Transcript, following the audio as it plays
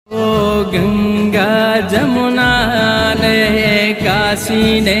ગંગા જમુના ને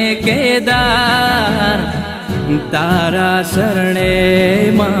કાશી ને કેદાર, તારા શરણે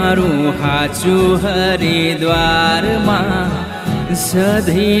મારું હાચું હરિદ્વારમાં,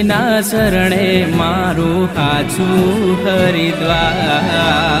 સધીના શરણે મારું હાચું હરિદ્વાર।